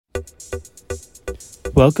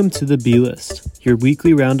Welcome to the B-List, your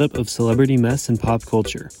weekly roundup of celebrity mess and pop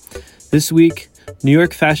culture. This week, New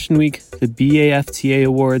York Fashion Week, the BAFTA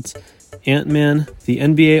Awards, Ant-Man, the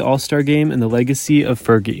NBA All-Star Game, and the legacy of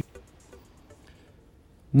Fergie.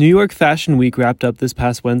 New York Fashion Week wrapped up this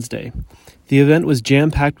past Wednesday. The event was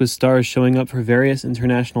jam-packed with stars showing up for various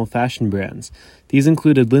international fashion brands. These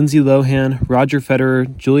included Lindsay Lohan, Roger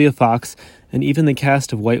Federer, Julia Fox, and even the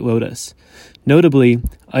cast of White Lotus. Notably,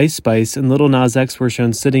 Ice Spice and Lil Nas X were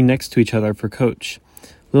shown sitting next to each other for Coach.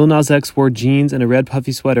 Lil Nas X wore jeans and a red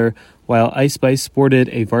puffy sweater, while Ice Spice sported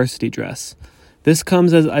a varsity dress. This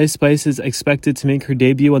comes as Ice Spice is expected to make her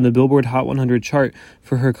debut on the Billboard Hot 100 chart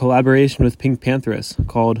for her collaboration with Pink Panthers,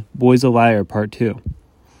 called Boy's a Liar Part 2.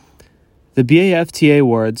 The BAFTA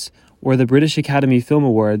Awards, or the British Academy Film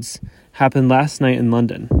Awards, happened last night in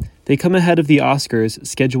London. They come ahead of the Oscars,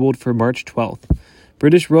 scheduled for March 12th.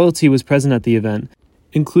 British royalty was present at the event,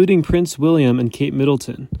 including Prince William and Kate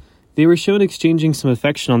Middleton. They were shown exchanging some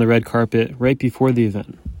affection on the red carpet right before the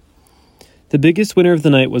event. The biggest winner of the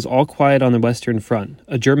night was All Quiet on the Western Front,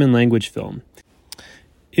 a German-language film.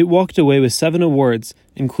 It walked away with 7 awards,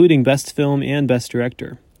 including Best Film and Best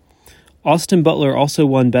Director. Austin Butler also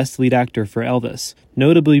won Best Lead Actor for Elvis,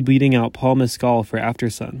 notably beating out Paul Mescal for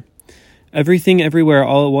Aftersun. Everything Everywhere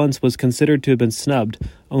All at Once was considered to have been snubbed,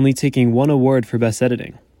 only taking 1 award for Best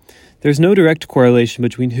Editing. There's no direct correlation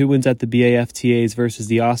between who wins at the BAFTAs versus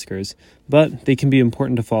the Oscars, but they can be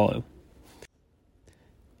important to follow.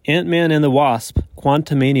 Ant-Man and the Wasp,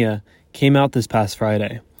 Quantumania, came out this past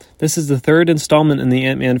Friday. This is the 3rd installment in the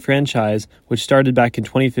Ant-Man franchise, which started back in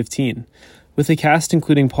 2015. With a cast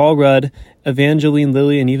including Paul Rudd, Evangeline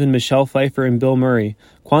Lilly, and even Michelle Pfeiffer and Bill Murray,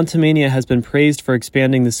 Quantumania has been praised for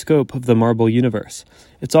expanding the scope of the Marvel Universe.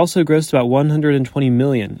 It's also grossed about $120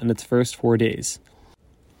 million in its first 4 days.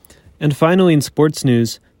 And finally, in sports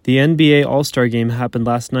news, the NBA All-Star Game happened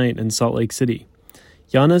last night in Salt Lake City.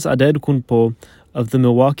 Giannis Antetokounmpo of the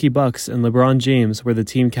Milwaukee Bucks and LeBron James were the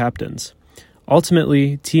team captains.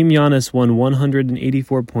 Ultimately, Team Giannis won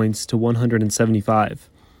 184 points to 175.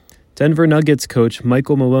 Denver Nuggets coach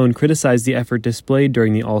Michael Malone criticized the effort displayed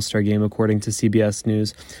during the All-Star Game, according to CBS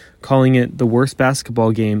News, calling it the worst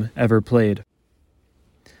basketball game ever played.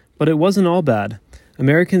 But it wasn't all bad.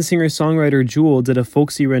 American singer-songwriter Jewel did a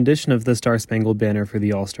folksy rendition of the Star-Spangled Banner for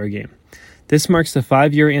the All-Star Game. This marks the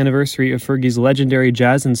 5-year anniversary of Fergie's legendary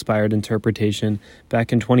jazz-inspired interpretation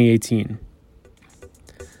back in 2018.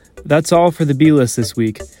 That's all for the B-List this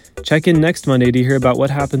week. Check in next Monday to hear about what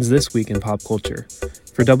happens this week in pop culture.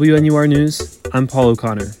 For WNUR News, I'm Paul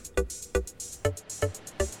O'Connor.